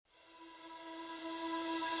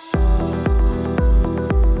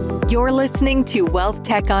You're listening to Wealth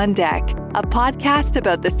Tech on Deck, a podcast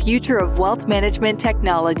about the future of wealth management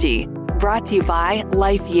technology, brought to you by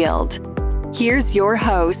Life Yield. Here's your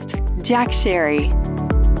host, Jack Sherry.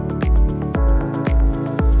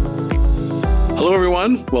 Hello,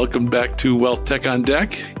 everyone. Welcome back to Wealth Tech on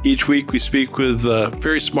Deck. Each week, we speak with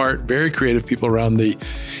very smart, very creative people around the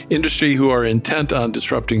industry who are intent on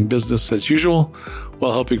disrupting business as usual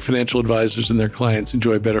while helping financial advisors and their clients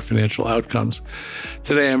enjoy better financial outcomes.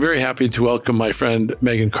 Today, I'm very happy to welcome my friend,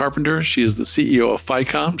 Megan Carpenter. She is the CEO of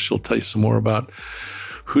FICOM. She'll tell you some more about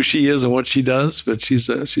who she is and what she does, but she's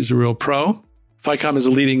a real pro. FICOM is a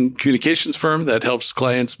leading communications firm that helps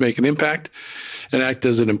clients make an impact and act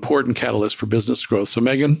as an important catalyst for business growth. So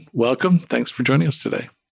Megan, welcome. Thanks for joining us today.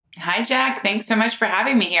 Hi, Jack. Thanks so much for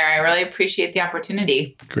having me here. I really appreciate the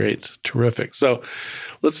opportunity. Great. Terrific. So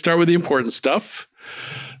let's start with the important stuff.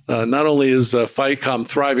 Not only is FICOM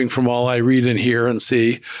thriving from all I read and hear and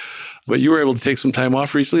see, but you were able to take some time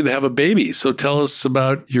off recently to have a baby. So tell us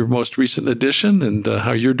about your most recent addition and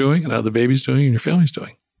how you're doing and how the baby's doing and your family's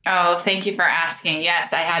doing. Oh, thank you for asking.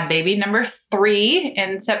 Yes, I had baby number 3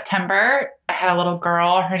 in September. I had a little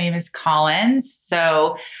girl. Her name is Collins.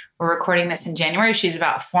 So we're recording this in January. She's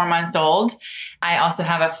about 4 months old. I also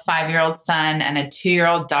have a 5-year-old son and a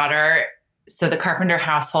 2-year-old daughter. So the Carpenter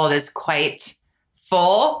household is quite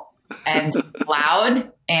full and loud,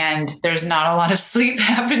 and there's not a lot of sleep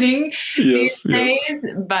happening these days,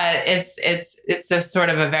 but it's a sort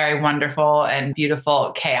of a very wonderful and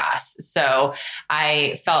beautiful chaos. So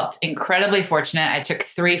I felt incredibly fortunate. I took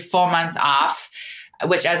 3 full months off,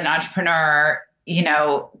 which as an entrepreneur,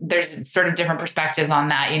 there's sort of different perspectives on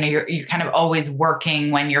that. You're kind of always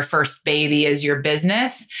working when your first baby is your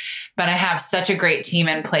business, but I have such a great team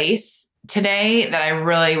in place today that I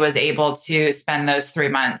really was able to spend those 3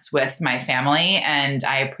 months with my family, and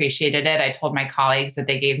I appreciated it. I told my colleagues that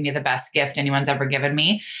they gave me the best gift anyone's ever given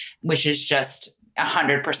me, which is just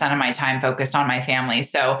 100% of my time focused on my family.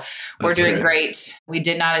 So we're doing great. We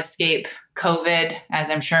did not escape COVID, as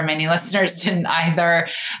I'm sure many listeners didn't either,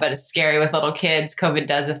 but it's scary with little kids. COVID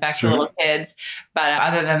does affect little kids. But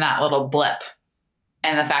other than that little blip,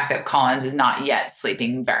 and the fact that Collins is not yet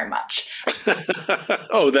sleeping very much.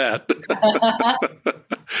 Oh, that.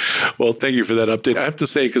 Well, thank you for that update. I have to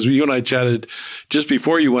say, because you and I chatted just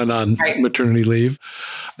before you went on maternity leave,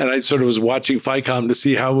 and I sort of was watching FICOM to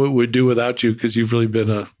see how it would do without you, because you've really been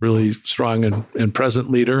a really strong and present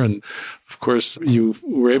leader. And of course, you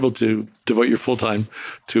were able to devote your full time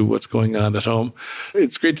to what's going on at home.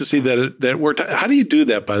 It's great to see that it worked. How do you do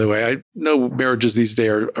that, by the way? I know marriages these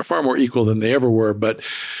days are far more equal than they ever were, but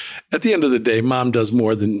at the end of the day, mom does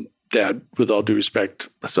more than dad, with all due respect.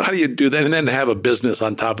 So how do you do that? And then have a business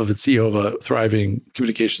on top of it, CEO of a thriving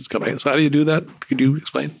communications company. So how do you do that? Could you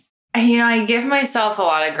explain? I give myself a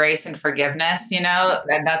lot of grace and forgiveness, and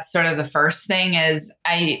that's sort of the first thing. Is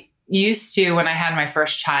I used to, when I had my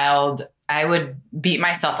first child, I would beat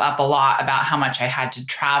myself up a lot about how much I had to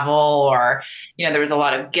travel, or, there was a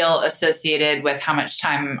lot of guilt associated with how much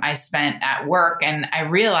time I spent at work. And I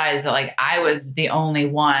realized that I was the only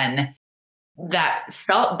one that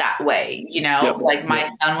felt that way, my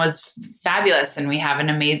son was fabulous and we have an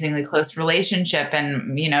amazingly close relationship.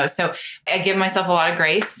 And, so I give myself a lot of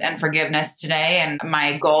grace and forgiveness today. And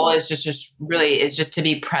my goal is just to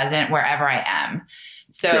be present wherever I am.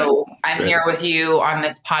 So I'm here with you on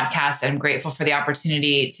this podcast, and I'm grateful for the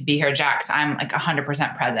opportunity to be here, Jack. So I'm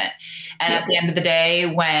 100% present. And at the end of the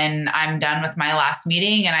day, when I'm done with my last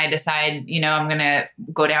meeting and I decide, I'm going to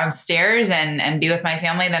go downstairs and be with my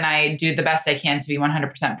family, then I do the best I can to be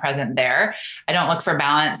 100% present there. I don't look for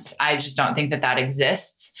balance. I just don't think that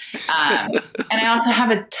exists. And I also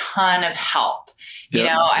have a ton of help.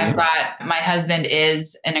 I've got, my husband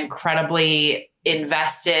is an incredibly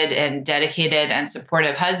invested and dedicated and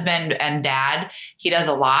supportive husband and dad. He does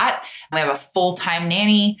a lot. We have a full-time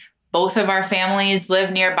nanny. Both of our families live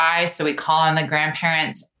nearby, so we call on the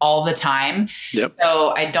grandparents all the time. So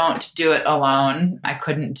I don't do it alone. I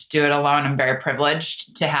couldn't do it alone. I'm very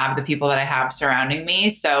privileged to have the people that I have surrounding me.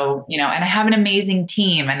 So, and I have an amazing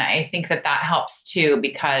team. And I think that helps too,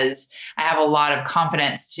 because I have a lot of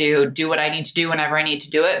confidence to do what I need to do whenever I need to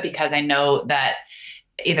do it, because I know that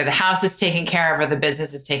either the house is taken care of or the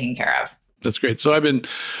business is taken care of. That's great. So I've been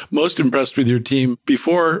most impressed with your team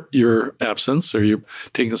before your absence, or you're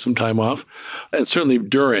taking some time off, and certainly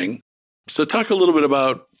during. So talk a little bit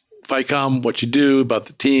about FICOM, what you do, about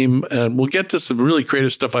the team, and we'll get to some really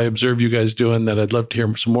creative stuff I observe you guys doing that I'd love to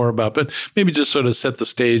hear some more about. But maybe just sort of set the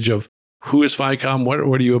stage of who is FICOM, what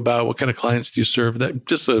are you about, what kind of clients do you serve? That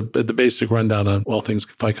just the basic rundown on all things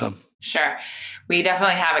FICOM. Sure. We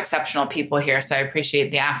definitely have exceptional people here, so I appreciate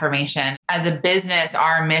the affirmation. As a business,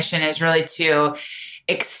 our mission is really to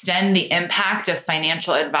extend the impact of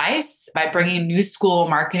financial advice by bringing new school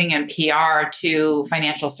marketing and PR to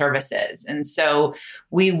financial services. And so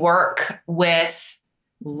we work with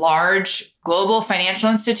large global financial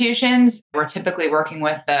institutions. We're typically working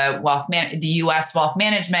with the U.S. wealth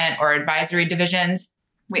management or advisory divisions.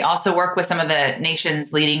 We also work with some of the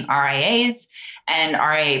nation's leading RIAs and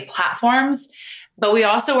RIA platforms, but we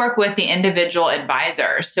also work with the individual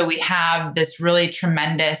advisors. So we have this really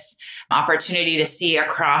tremendous opportunity to see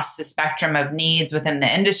across the spectrum of needs within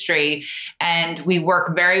the industry. And we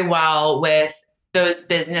work very well with those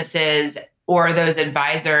businesses or those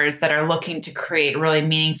advisors that are looking to create really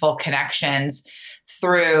meaningful connections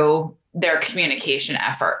through their communication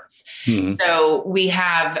efforts. Mm-hmm. So we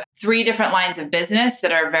have 3 different lines of business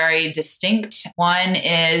that are very distinct. One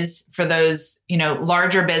is for those,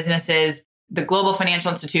 larger businesses, the global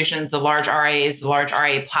financial institutions, the large RIAs, the large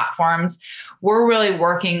RIA platforms. We're really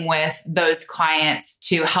working with those clients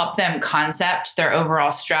to help them concept their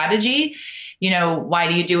overall strategy. Why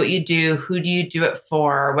do you do what you do? Who do you do it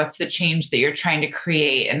for? What's the change that you're trying to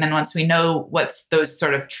create? And then once we know what those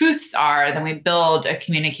sort of truths are, then we build a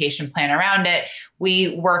communication plan around it.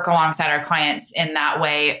 We work alongside our clients in that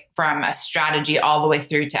way from a strategy all the way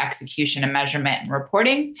through to execution and measurement and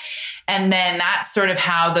reporting. And then that's sort of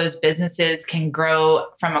how those businesses can grow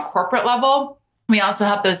from a corporate level. We also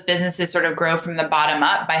help those businesses sort of grow from the bottom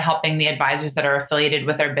up by helping the advisors that are affiliated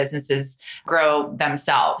with their businesses grow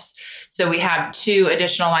themselves. So we have 2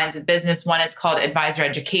 additional lines of business. One is called Advisor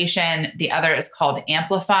Education. The other is called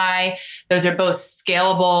Amplify. Those are both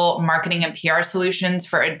scalable marketing and PR solutions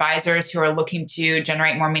for advisors who are looking to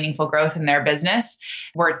generate more meaningful growth in their business.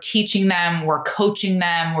 We're teaching them, we're coaching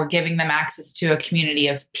them, we're giving them access to a community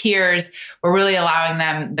of peers. We're really allowing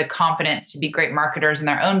them the confidence to be great marketers in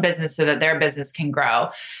their own business so that their business can grow.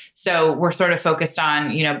 So we're sort of focused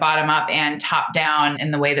on, bottom up and top down in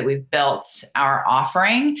the way that we've built our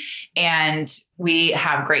offering. And we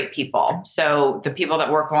have great people. So the people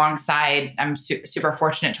that work alongside, I'm super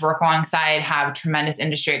fortunate to work alongside, have tremendous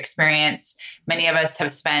industry experience. Many of us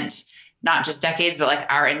have spent not just decades, but like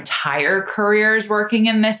our entire careers working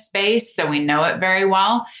in this space. So we know it very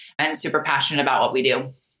well and super passionate about what we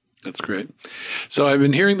do. That's great. So I've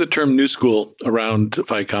been hearing the term new school around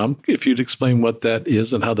FICOM. If you'd explain what that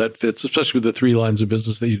is and how that fits, especially with the 3 lines of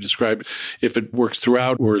business that you described, if it works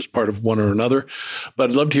throughout or is part of one or another.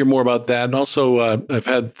 But I'd love to hear more about that. And also, I've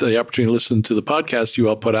had the opportunity to listen to the podcast you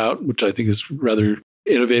all put out, which I think is rather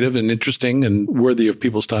innovative and interesting and worthy of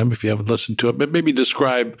people's time if you haven't listened to it. But maybe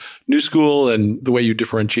describe New School and the way you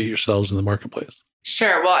differentiate yourselves in the marketplace.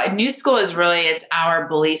 Sure. Well, New School is really, it's our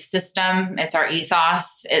belief system. It's our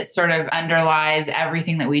ethos. It sort of underlies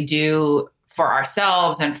everything that we do for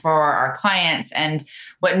ourselves and for our clients. And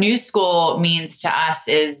what New School means to us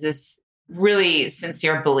is this really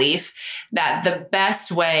sincere belief that the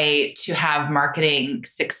best way to have marketing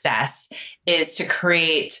success is to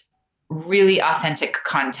create really authentic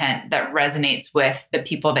content that resonates with the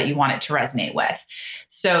people that you want it to resonate with.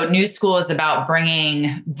 So New School is about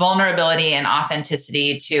bringing vulnerability and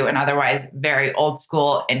authenticity to an otherwise very old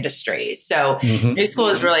school industry. So New School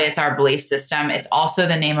is really, it's our belief system. It's also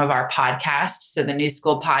the name of our podcast. So the New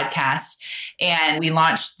School Podcast. And we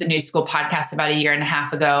launched the New School Podcast about 1.5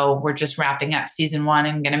 years ago. We're just wrapping up season 1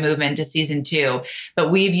 and going to move into season 2.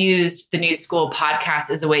 But we've used the New School Podcast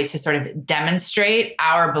as a way to sort of demonstrate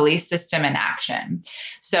our belief system in action.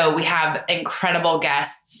 So we have incredible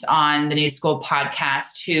guests on the New School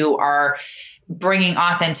Podcast who are bringing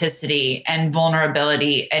authenticity and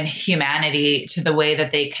vulnerability and humanity to the way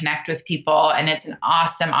that they connect with people. And it's an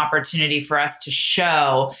awesome opportunity for us to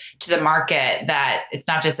show to the market that it's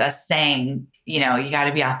not just us saying, you got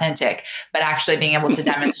to be authentic, but actually being able to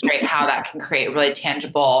demonstrate how that can create really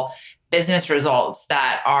tangible business results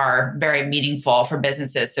that are very meaningful for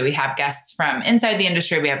businesses. So we have guests from inside the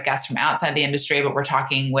industry, we have guests from outside the industry, but we're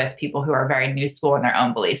talking with people who are very new school in their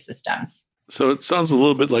own belief systems. So it sounds a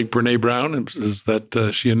little bit like Brene Brown. Is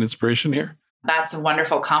that she an inspiration here? That's a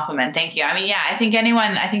wonderful compliment. Thank you. I mean, yeah, I think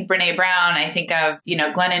Brene Brown, I think of,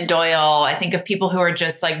 Glennon Doyle, I think of people who are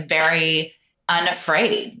just like very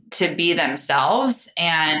unafraid to be themselves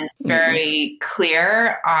and very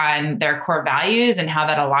clear on their core values and how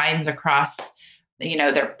that aligns across,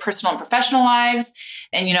 their personal and professional lives.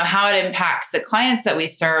 And, how it impacts the clients that we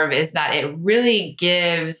serve is that it really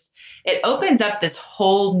it opens up this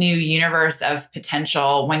whole new universe of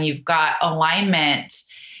potential when you've got alignment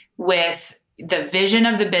with the vision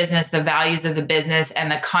of the business, the values of the business,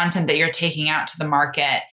 and the content that you're taking out to the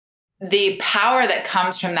market. the power that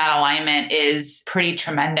comes from that alignment is pretty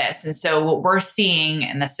tremendous. And so what we're seeing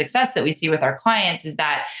and the success that we see with our clients is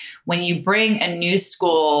that when you bring a new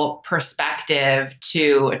school perspective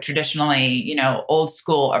to a traditionally, old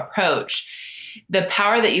school approach, the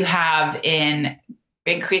power that you have in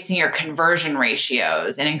increasing your conversion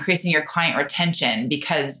ratios and increasing your client retention,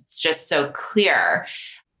 because it's just so clear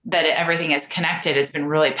that everything is connected, has been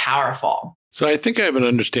really powerful. So I think I have an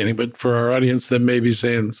understanding, but for our audience that may be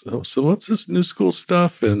saying, so what's this new school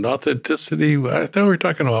stuff and authenticity? I thought we were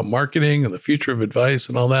talking about marketing and the future of advice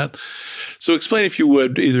and all that. So explain, if you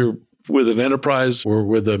would, either with an enterprise or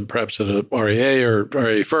with perhaps an RIA or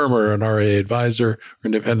RIA firm or an RIA advisor or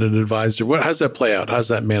independent advisor. How does that play out? How does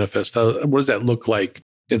that manifest? What does that look like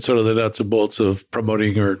in sort of the nuts and bolts of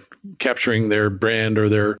promoting or capturing their brand or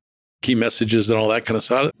their key messages and all that kind of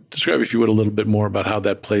stuff? Describe, if you would, a little bit more about how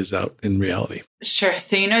that plays out in reality. Sure.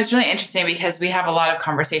 So, it's really interesting because we have a lot of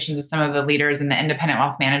conversations with some of the leaders in the independent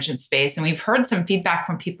wealth management space. And we've heard some feedback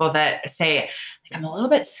from people that say, I'm a little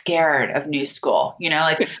bit scared of new school.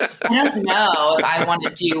 I don't know if I want to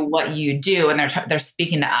do what you do. And they're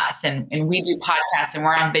speaking to us, and we do podcasts and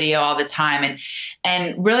we're on video all the time.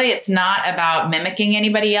 And really, it's not about mimicking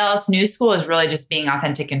anybody else. New school is really just being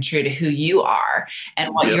authentic and true to who you are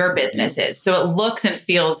and what your business is. So it looks and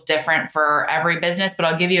feels different for every business, but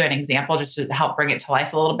I'll give you an example just to help bring it to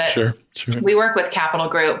life a little bit. Sure. We work with Capital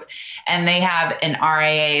Group, and they have an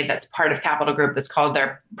RIA that's part of Capital Group that's called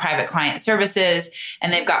their Private Client Services.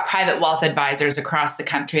 And they've got private wealth advisors across the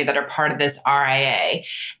country that are part of this RIA.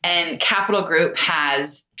 And Capital Group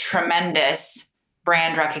has tremendous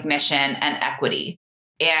brand recognition and equity.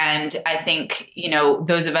 And I think,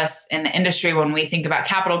 those of us in the industry, when we think about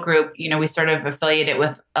Capital Group, we sort of affiliate it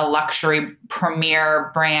with a luxury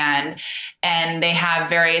premier brand, and they have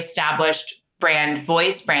very established brand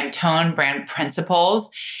voice, brand tone, brand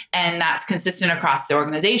principles, and that's consistent across the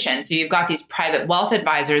organization. So you've got these private wealth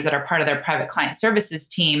advisors that are part of their private client services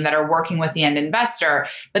team that are working with the end investor,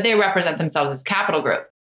 but they represent themselves as Capital Group.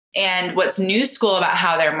 And what's new school about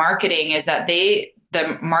how they're marketing is that the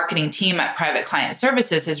marketing team at Private Client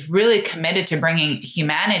Services is really committed to bringing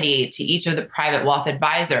humanity to each of the private wealth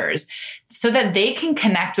advisors so that they can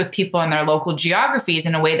connect with people in their local geographies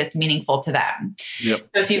in a way that's meaningful to them. So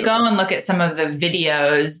if you go and look at some of the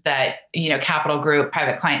videos that, Capital Group,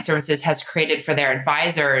 Private Client Services has created for their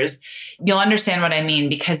advisors, you'll understand what I mean,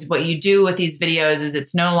 because what you do with these videos is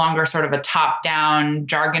it's no longer sort of a top-down,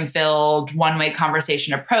 jargon-filled, one-way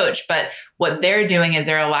conversation approach, but what they're doing is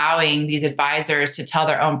they're allowing these advisors to tell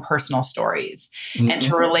their own personal stories and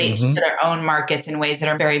to relate to their own markets in ways that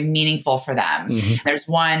are very meaningful for them. There's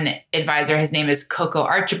one advisor, his name is Coco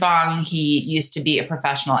Archibong. He used to be a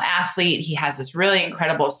professional athlete. He has this really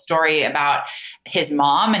incredible story about his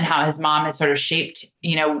mom and how his mom has sort of shaped,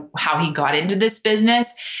 how he got into this business.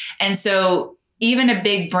 And so even a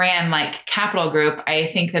big brand like Capital Group, I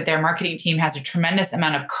think that their marketing team has a tremendous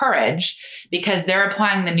amount of courage because they're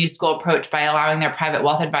applying the new school approach by allowing their private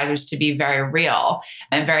wealth advisors to be very real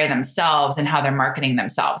and very themselves in how they're marketing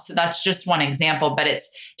themselves. So that's just one example, but it's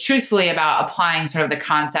truthfully about applying sort of the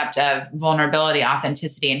concept of vulnerability,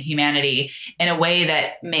 authenticity, and humanity in a way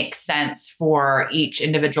that makes sense for each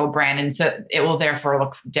individual brand. And so it will therefore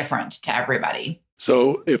look different to everybody.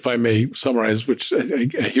 So if I may summarize, which I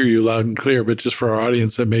hear you loud and clear, but just for our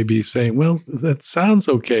audience that may be saying, well, that sounds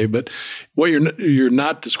okay, but what you're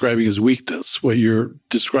not describing is weakness. What you're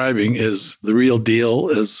describing is the real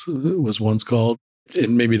deal, as it was once called.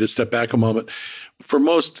 And maybe to step back a moment, for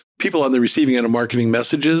most people on the receiving end of marketing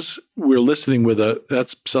messages, we're listening with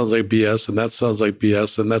that sounds like BS, and that sounds like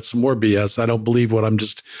BS, and that's more BS. I don't believe what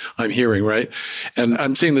I'm hearing, right? And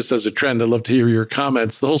I'm seeing this as a trend. I'd love to hear your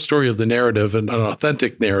comments. The whole story of the narrative and an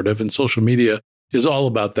authentic narrative in social media is all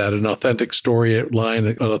about that, an authentic storyline,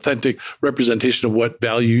 an authentic representation of what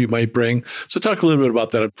value you might bring. So talk a little bit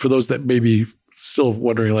about that for those that maybe still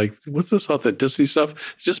wondering, like, what's this authenticity stuff?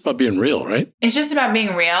 It's just about being real, right? It's just about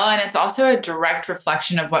being real. And it's also a direct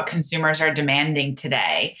reflection of what consumers are demanding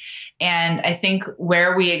today. And I think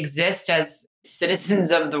where we exist as citizens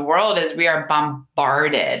of the world is we are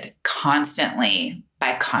bombarded constantly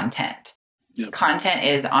by content. Yep. Content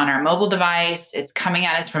is on our mobile device. It's coming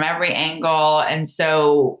at us from every angle. And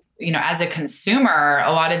so, as a consumer,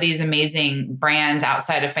 a lot of these amazing brands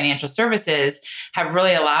outside of financial services have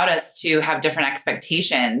really allowed us to have different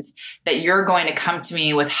expectations that you're going to come to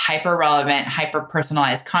me with hyper relevant, hyper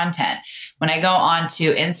personalized content. When I go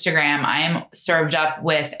onto Instagram, I am served up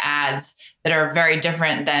with ads that are very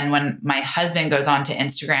different than when my husband goes on to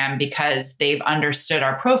Instagram because they've understood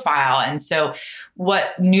our profile. And so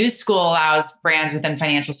what New School allows brands within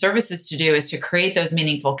financial services to do is to create those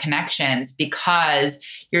meaningful connections, because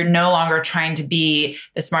you're no longer trying to be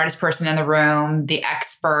the smartest person in the room, the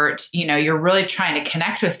expert. You're really trying to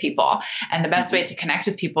connect with people. And the best way to connect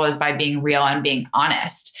with people is by being real and being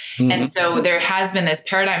honest. And so there has been this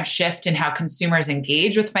paradigm shift in how consumers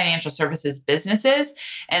engage with financial services businesses.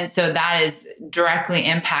 And so that is directly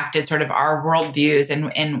impacted sort of our worldviews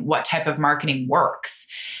and what type of marketing works,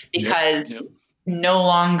 because no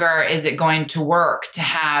longer is it going to work to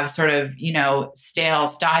have sort of, stale,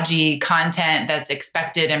 stodgy content that's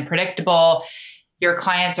expected and predictable. Your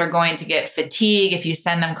clients are going to get fatigue if you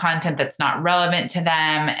send them content that's not relevant to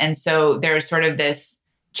them. And so there's sort of this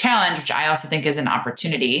challenge, which I also think is an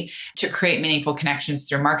opportunity to create meaningful connections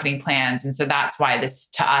through marketing plans. And so that's why this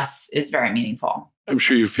to us is very meaningful. I'm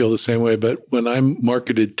sure you feel the same way, but when I'm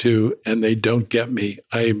marketed to and they don't get me,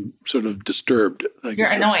 I'm sort of disturbed. You're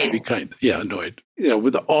annoyed. Annoyed.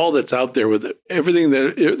 With all that's out there, with everything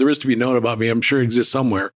that there is to be known about me, I'm sure it exists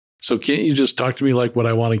somewhere. So can't you just talk to me like what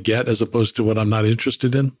I want to get as opposed to what I'm not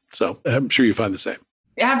interested in? So I'm sure you find the same.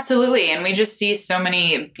 Absolutely. And we just see so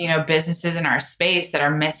many, businesses in our space that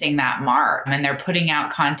are missing that mark, and they're putting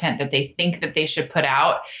out content that they think that they should put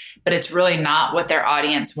out, but it's really not what their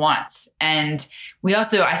audience wants. And we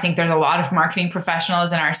also, I think there's a lot of marketing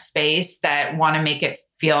professionals in our space that want to make it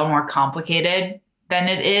feel more complicated than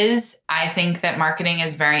it is. I think that marketing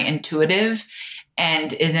is very intuitive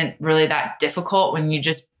and isn't really that difficult when you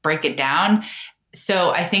just break it down. So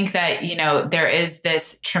I think that, there is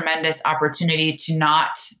this tremendous opportunity to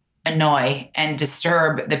not annoy and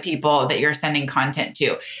disturb the people that you're sending content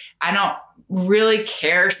to. I don't really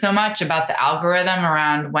care so much about the algorithm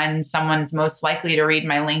around when someone's most likely to read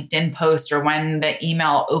my LinkedIn post or when the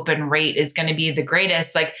email open rate is going to be the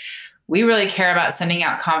greatest. Like, we really care about sending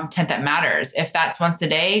out content that matters. If that's once a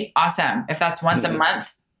day, awesome. If that's once a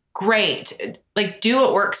month, great. Like, do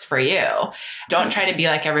what works for you. Don't try to be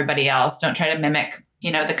like everybody else. Don't try to mimic,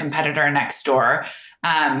 the competitor next door.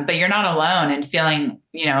 But you're not alone in feeling,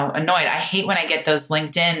 annoyed. I hate when I get those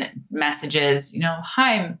LinkedIn messages,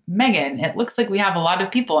 hi, Megan, it looks like we have a lot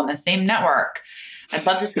of people in the same network. I'd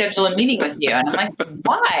love to schedule a meeting with you. And I'm like,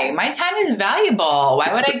 why? My time is valuable.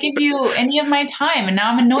 Why would I give you any of my time? And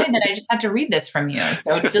now I'm annoyed that I just had to read this from you.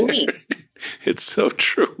 So delete. It's so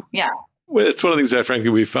true. Yeah. Well, it's one of the things that, frankly,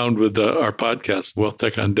 we found with our podcast, Wealth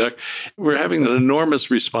Tech on Deck. We're having an enormous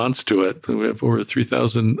response to it. We have over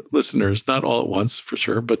 3,000 listeners, not all at once for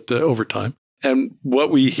sure, but over time. And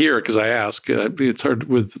what we hear, because I ask, it's hard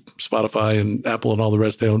with Spotify and Apple and all the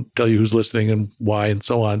rest. They don't tell you who's listening and why and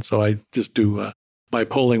so on. So I just do my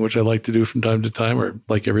polling, which I like to do from time to time or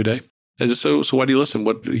like every day. And just so why do you listen?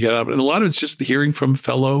 What do you get out of it? And a lot of it's just hearing from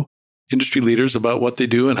fellow industry leaders about what they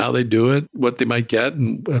do and how they do it, what they might get,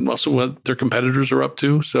 and also what their competitors are up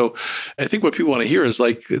to. So I think what people want to hear is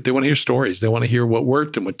they want to hear stories. They want to hear what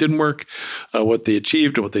worked and what didn't work, what they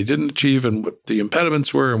achieved and what they didn't achieve, and what the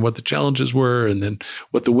impediments were and what the challenges were, and then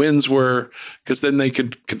what the wins were, because then they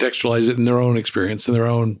could contextualize it in their own experience, in their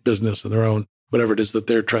own business, in their own whatever it is that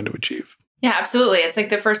they're trying to achieve. Yeah, absolutely. It's like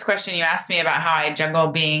the first question you asked me about how I juggle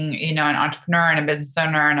being, an entrepreneur and a business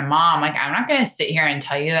owner and a mom. Like, I'm not going to sit here and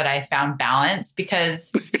tell you that I found balance,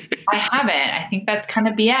 because I haven't. I think that's kind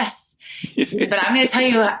of BS. But I'm going to tell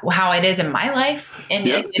you how it is in my life. And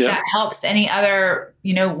if that helps any other,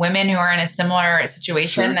 women who are in a similar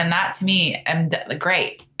situation, then that to me,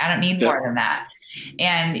 great. I don't need more than that.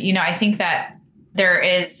 And, I think that there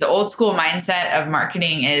is the old school mindset of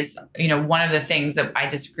marketing is, one of the things that I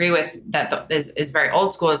disagree with that is very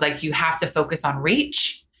old school is like, you have to focus on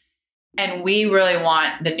reach. And we really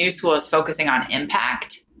want the new school is focusing on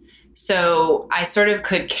impact. So I sort of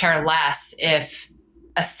could care less if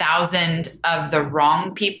 1,000 of the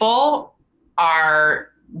wrong people are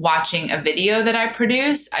watching a video that I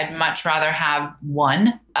produce. I'd much rather have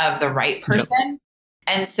one of the right person. Yep.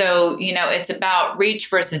 And so, it's about reach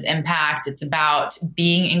versus impact. It's about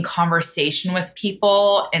being in conversation with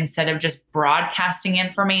people instead of just broadcasting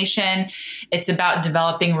information. It's about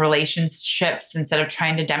developing relationships instead of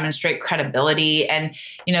trying to demonstrate credibility. And,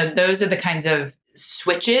 those are the kinds of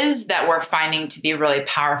switches that we're finding to be really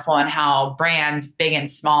powerful in how brands, big and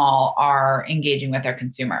small, are engaging with their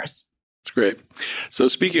consumers. That's great. So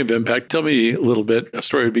speaking of impact, tell me a little bit. A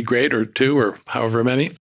story would be great, or two, or however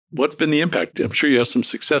many. What's been the impact? I'm sure you have some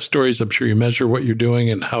success stories. I'm sure you measure what you're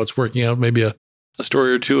doing and how it's working out. Maybe a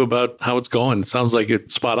story or two about how it's going. It sounds like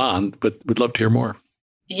it's spot on, but we'd love to hear more.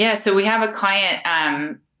 Yeah. So we have a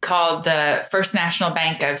client called the First National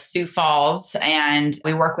Bank of Sioux Falls, and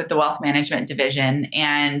we work with the wealth management division,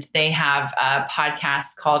 and they have a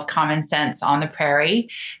podcast called Common Sense on the Prairie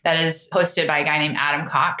that is hosted by a guy named Adam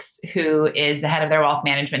Cox, who is the head of their wealth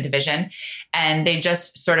management division. And they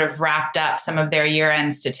just sort of wrapped up some of their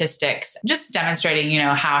year-end statistics, just demonstrating,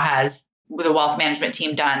 how has the wealth management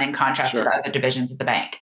team done in contrast to the other divisions at the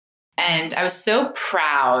bank. And I was so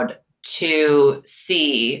proud to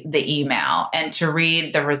see the email and to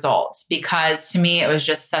read the results, because to me, it was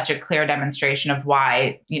just such a clear demonstration of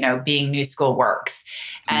why, being New School works.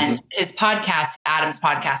 And his podcast, Adam's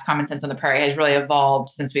podcast, Common Sense on the Prairie, has really evolved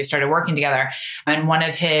since we've started working together. And one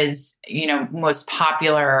of his, most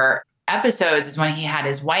popular episodes is when he had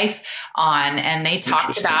his wife on, and they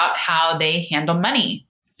talked about how they handle money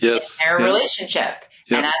in their relationship.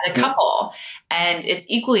 And as a couple. And it's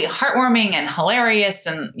equally heartwarming and hilarious.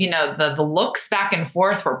 And, the looks back and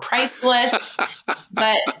forth were priceless.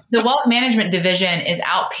 But the wealth management division is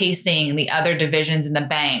outpacing the other divisions in the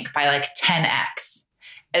bank by like 10x.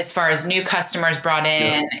 As far as new customers brought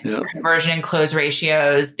in, conversion and close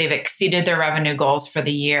ratios, they've exceeded their revenue goals for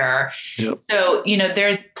the year. So,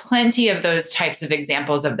 there's plenty of those types of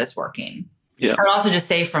examples of this working. I would also just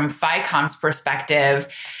say from FICOM's perspective,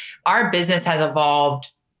 our business has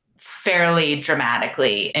evolved fairly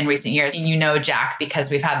dramatically in recent years. Jack,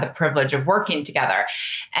 because we've had the privilege of working together.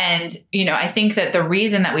 And, I think that the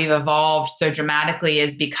reason that we've evolved so dramatically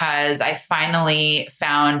is because I finally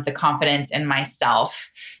found the confidence in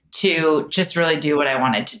myself to just really do what I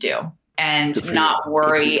wanted to do and not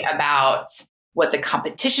worry about what the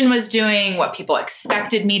competition was doing, what people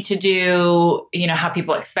expected me to do, how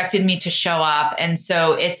people expected me to show up. And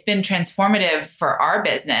so it's been transformative for our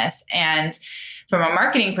business. And from a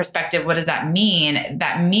marketing perspective, what does that mean?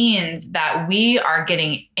 That means that we are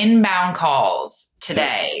getting inbound calls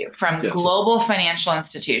today from global financial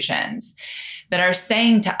institutions that are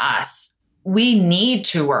saying to us, we need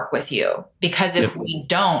to work with you, because if we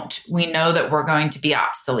don't, we know that we're going to be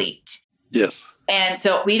obsolete. And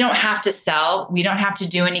so we don't have to sell. We don't have to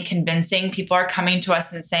do any convincing. People are coming to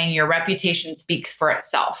us and saying, your reputation speaks for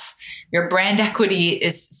itself. Your brand equity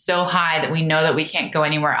is so high that we know that we can't go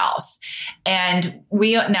anywhere else. And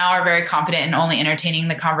we now are very confident in only entertaining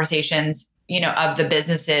the conversations, of the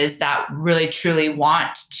businesses that really truly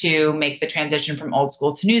want to make the transition from old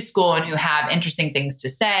school to new school, and who have interesting things to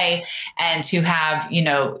say, and who have,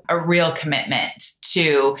 a real commitment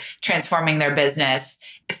to transforming their business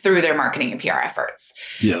through their marketing and PR efforts.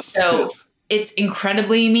 It's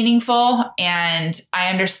incredibly meaningful. And I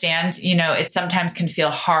understand, it sometimes can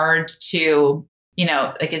feel hard to,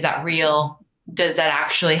 is that real? Does that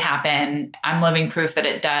actually happen? I'm living proof that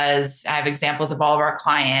it does. I have examples of all of our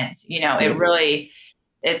clients.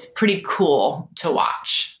 It's pretty cool to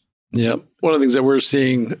watch. Yeah. One of the things that we're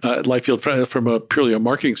seeing at LifeYield from a purely a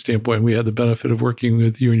marketing standpoint, we had the benefit of working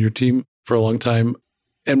with you and your team for a long time.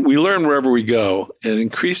 And we learn wherever we go. And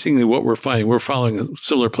increasingly what we're finding, we're following a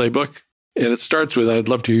similar playbook. And it starts with, I'd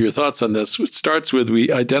love to hear your thoughts on this. It starts with,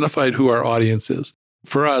 we identified who our audience is.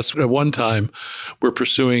 For us, at one time, we're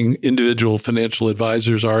pursuing individual financial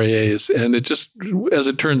advisors, RIAs. And it just, as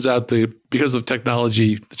it turns out, because of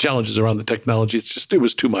technology, the challenges around the technology, it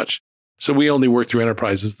was too much. So we only work through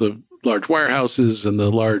enterprises, the large wirehouses and the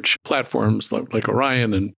large platforms like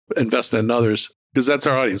Orion and Envestnet and others, because that's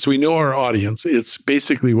our audience. So we know our audience. It's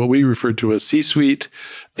basically what we refer to as C-suite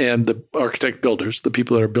and the architect builders, the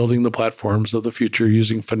people that are building the platforms of the future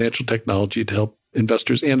using financial technology to help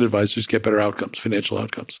investors and advisors get better outcomes, financial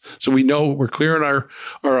outcomes. So we know we're clear in our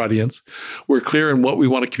audience. We're clear in what we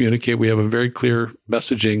want to communicate. We have a very clear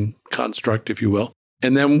messaging construct, if you will.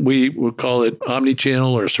 And then we would call it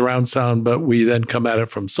omni-channel or surround sound, but we then come at it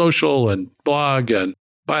from social and blog and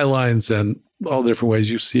bylines and all the different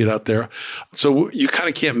ways you see it out there. So you kind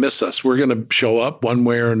of can't miss us. We're going to show up one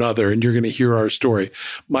way or another, and you're going to hear our story.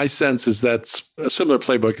 My sense is that's a similar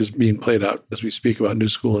playbook is being played out as we speak about New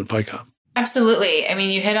School and FICOM. Absolutely. I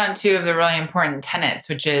mean, you hit on two of the really important tenets,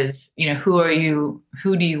 which is, who are you?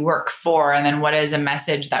 Who do you work for? And then what is a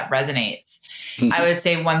message that resonates? Mm-hmm. I would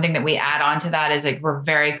say one thing that we add on to that is we're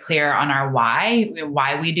very clear on our why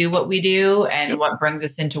we do what we do and what brings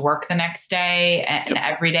us into work the next day and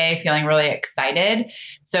every day feeling really excited.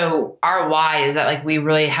 So our why is that we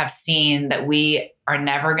really have seen that we are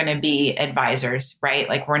never going to be advisors, right?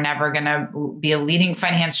 We're never going to be a leading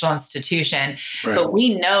financial institution, but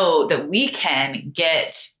we know that we can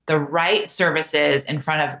get the right services in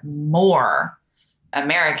front of more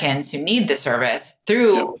Americans who need the service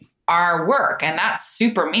through our work. And that's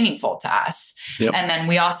super meaningful to us. Yep. And then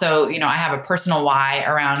we also, I have a personal why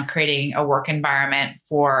around creating a work environment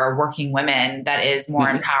for working women that is more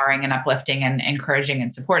empowering and uplifting and encouraging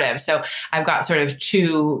and supportive. So I've got sort of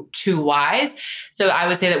two whys. So I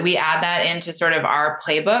would say that we add that into sort of our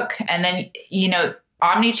playbook. And then,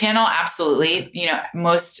 omni-channel, absolutely.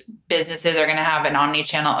 Most businesses are going to have an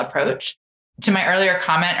omni-channel approach. To my earlier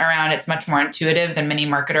comment around it's much more intuitive than many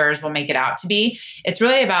marketers will make it out to be. It's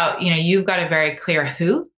really about, you've got a very clear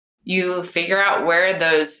who. You figure out where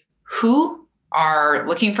those who are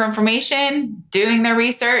looking for information, doing their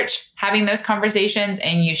research, having those conversations,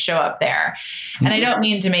 and you show up there. And I don't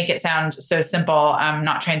mean to make it sound so simple. I'm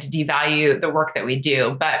not trying to devalue the work that we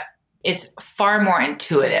do, but it's far more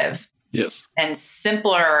intuitive. Yes. And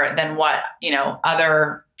simpler than what,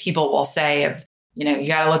 other people will say of, you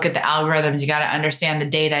got to look at the algorithms, you got to understand the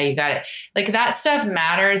data, you got to like that stuff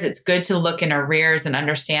matters. It's good to look in arrears and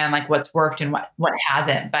understand like what's worked and what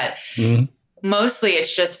hasn't. But mostly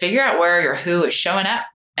it's just figure out where your who is showing up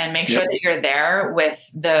and make sure that you're there with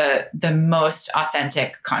the most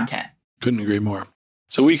authentic content. Couldn't agree more.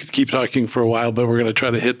 So we could keep talking for a while, but we're going to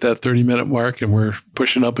try to hit that 30-minute mark and we're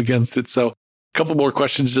pushing up against it. So a couple more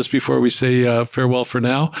questions just before we say farewell for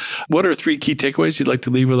now. What are 3 key takeaways you'd like to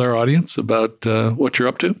leave with our audience about what you're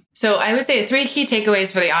up to? So I would say 3 key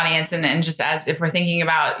takeaways for the audience. And just as if we're thinking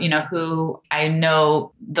about, who I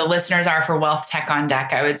know the listeners are for Wealth Tech on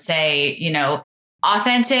Deck, I would say,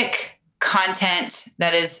 authentic content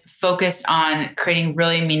that is focused on creating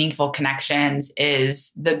really meaningful connections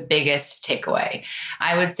is the biggest takeaway.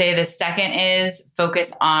 I would say the second is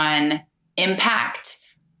focus on impact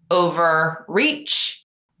over reach.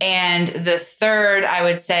 And the third, I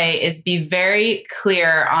would say, is be very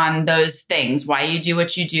clear on those things, why you do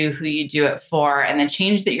what you do, who you do it for, and the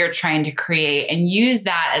change that you're trying to create, and use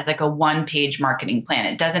that as like a 1-page marketing plan.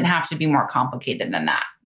 It doesn't have to be more complicated than that.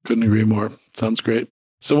 Couldn't agree more. Sounds great.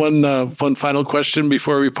 So one final question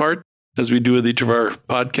before we part, as we do with each of our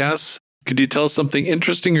podcasts. Could you tell us something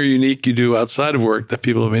interesting or unique you do outside of work that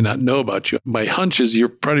people may not know about you? My hunch is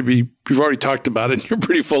you've already talked about it and you're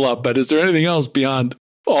pretty full up, but is there anything else beyond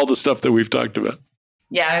all the stuff that we've talked about?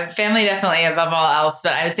 Yeah, family definitely above all else.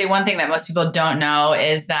 But I would say one thing that most people don't know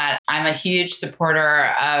is that I'm a huge supporter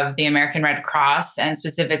of the American Red Cross and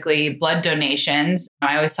specifically blood donations.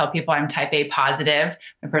 I always tell people I'm type A positive.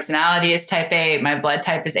 My personality is type A. My blood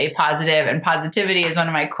type is A positive, and positivity is one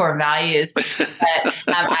of my core values. But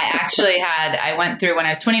I went through, when I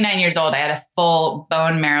was 29 years old, I had a full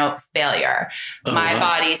bone marrow failure. My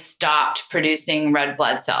body stopped producing red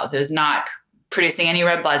blood cells. It was not producing any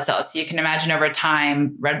red blood cells. So you can imagine over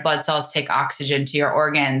time, red blood cells take oxygen to your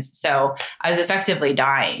organs. So I was effectively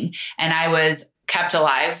dying, and I was kept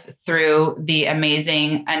alive through the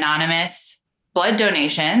amazing anonymous blood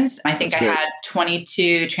donations. I think I had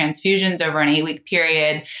 22 transfusions over an 8-week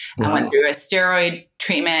period. Wow. I went through a steroid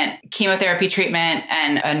treatment, chemotherapy treatment,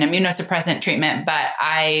 and an immunosuppressant treatment, but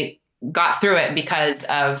I got through it because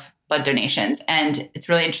of blood donations. And it's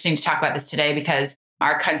really interesting to talk about this today because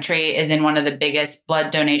our country is in one of the biggest blood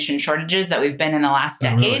donation shortages that we've been in the last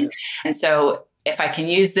decade. Really? And so if I can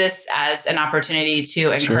use this as an opportunity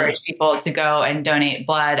to encourage people to go and donate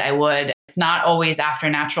blood, I would. It's not always after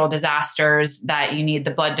natural disasters that you need the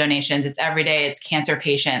blood donations. It's every day. It's cancer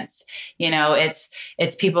patients.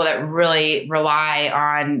 It's people that really rely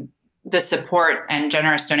on the support and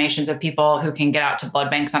generous donations of people who can get out to blood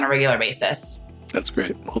banks on a regular basis. That's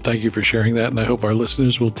great. Well, thank you for sharing that. And I hope our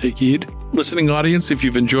listeners will take heed. Listening audience, if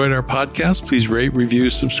you've enjoyed our podcast, please rate, review,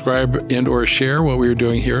 subscribe, and or share what we are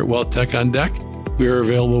doing here at Wealth Tech on Deck. We are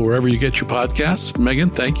available wherever you get your podcasts. Megan,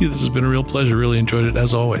 thank you. This has been a real pleasure. Really enjoyed it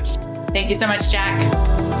as always. Thank you so much, Jack.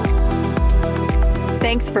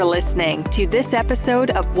 Thanks for listening to this episode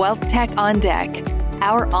of Wealth Tech on Deck,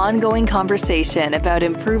 our ongoing conversation about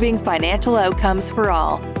improving financial outcomes for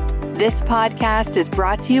all. This podcast is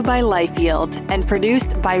brought to you by LifeYield and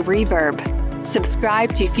produced by Reverb.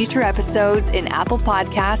 Subscribe to future episodes in Apple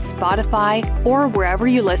Podcasts, Spotify, or wherever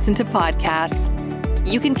you listen to podcasts.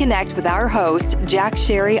 You can connect with our host, Jack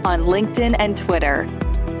Sherry, on LinkedIn and Twitter.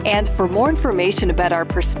 And for more information about our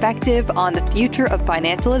perspective on the future of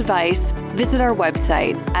financial advice, visit our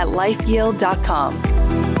website at lifeyield.com.